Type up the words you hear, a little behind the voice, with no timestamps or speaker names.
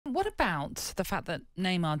What about the fact that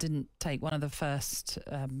Neymar didn't take one of the first,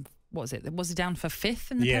 what was it? Was he down for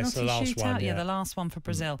fifth in the penalty shootout? Yeah, the last one for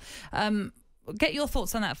Brazil. Get your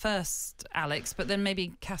thoughts on that first, Alex, but then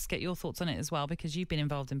maybe Cass, get your thoughts on it as well, because you've been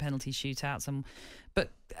involved in penalty shootouts.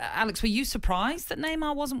 But Alex, were you surprised that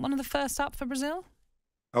Neymar wasn't one of the first up for Brazil?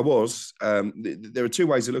 I was. There are two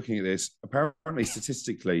ways of looking at this. Apparently,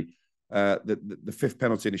 statistically, the fifth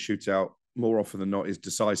penalty in a shootout more often than not is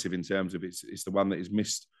decisive in terms of it's the one that is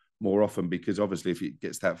missed more often, because obviously if it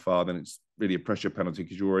gets that far, then it's really a pressure penalty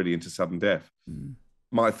because you're already into sudden death.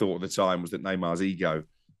 My thought at the time was that Neymar's ego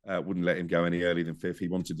wouldn't let him go any earlier than fifth. He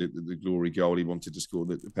wanted the glory goal. He wanted to score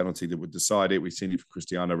the penalty that would decide it. We've seen it for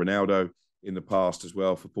Cristiano Ronaldo in the past as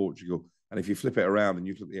well for Portugal. And if you flip it around and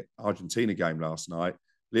you look at the Argentina game last night,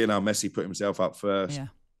 Lionel Messi put himself up first. Yeah.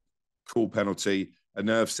 Cool penalty, a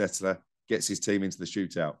nerve settler, gets his team into the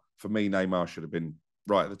shootout. For me, Neymar should have been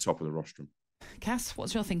right at the top of the rostrum. Cass,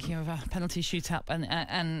 what's your thinking of a penalty shootout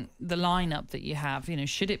and the lineup that you have? You know,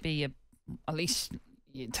 should it be at least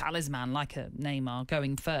a talisman like a Neymar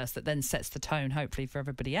going first that then sets the tone, hopefully, for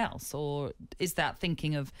everybody else? Or is that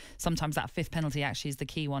thinking of sometimes that fifth penalty actually is the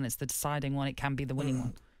key one, it's the deciding one, it can be the winning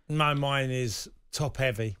one? No, mine is top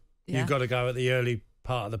heavy. Yeah. You've got to go at the early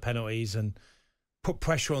part of the penalties and put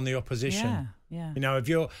pressure on the opposition. Yeah. You know,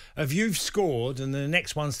 if you've scored and the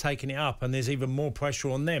next one's taking it up, and there's even more pressure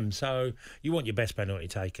on them, so you want your best penalty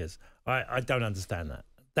takers. I don't understand that.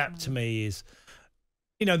 That to me is,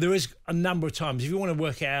 you know, there is a number of times if you want to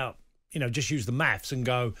work it out, you know, just use the maths and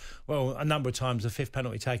go, well, a number of times the fifth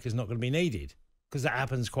penalty taker is not going to be needed, because that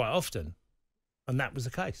happens quite often, and that was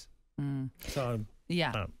the case. So.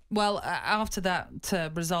 Yeah. Well, after that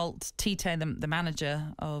result, Tite, the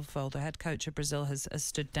manager or the head coach of Brazil, has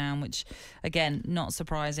stood down, which, again, not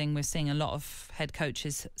surprising. We're seeing a lot of head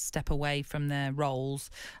coaches step away from their roles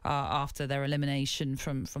after their elimination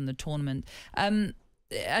from the tournament.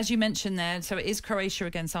 As you mentioned there, so it is Croatia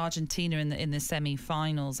against Argentina in the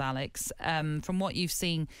semi-finals, Alex. From what you've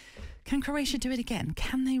seen, can Croatia do it again?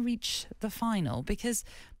 Can they reach the final? Because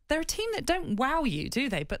they're a team that don't wow you, do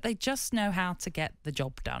they? But they just know how to get the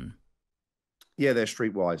job done. Yeah, they're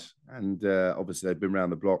streetwise. And obviously they've been around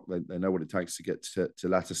the block. They know what it takes to get to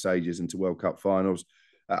latter stages and to World Cup finals.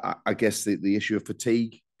 I guess the issue of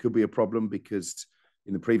fatigue could be a problem, because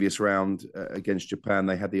in the previous round against Japan,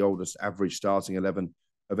 they had the oldest average starting 11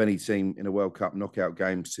 of any team in a World Cup knockout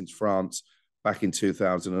game since France back in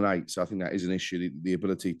 2008. So I think that is an issue. The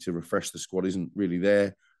ability to refresh the squad isn't really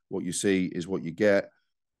there. What you see is what you get.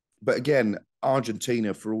 But again,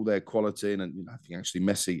 Argentina, for all their quality, and I think actually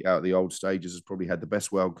Messi out of the old stages has probably had the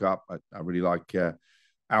best World Cup. I really like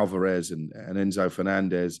Alvarez and Enzo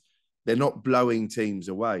Fernandez. They're not blowing teams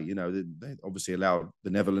away. You know, they obviously allowed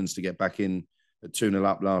the Netherlands to get back in at 2-0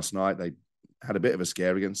 up last night. They had a bit of a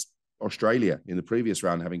scare against Australia in the previous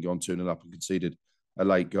round, having gone 2-0 up and conceded a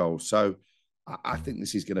late goal. So I think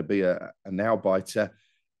this is going to be a nail-biter.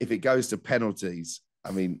 If it goes to penalties,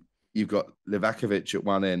 I mean, you've got Livakovic at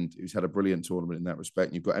one end, who's had a brilliant tournament in that respect.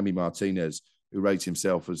 And you've got Emi Martinez, who rates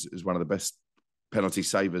himself as one of the best penalty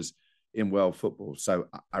savers in world football. So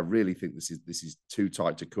I really think this is too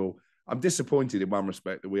tight to call. I'm disappointed in one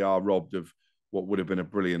respect that we are robbed of what would have been a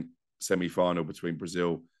brilliant semi-final between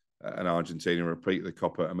Brazil and Argentina, a repeat of the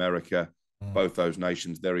Copa America. Both those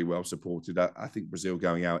nations very well supported. I think Brazil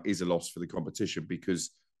going out is a loss for the competition,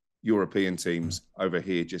 because European teams over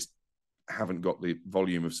here just haven't got the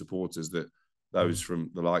volume of supporters that those from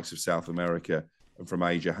the likes of South America and from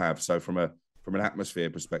Asia have. So from an atmosphere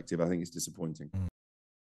perspective, I think it's disappointing.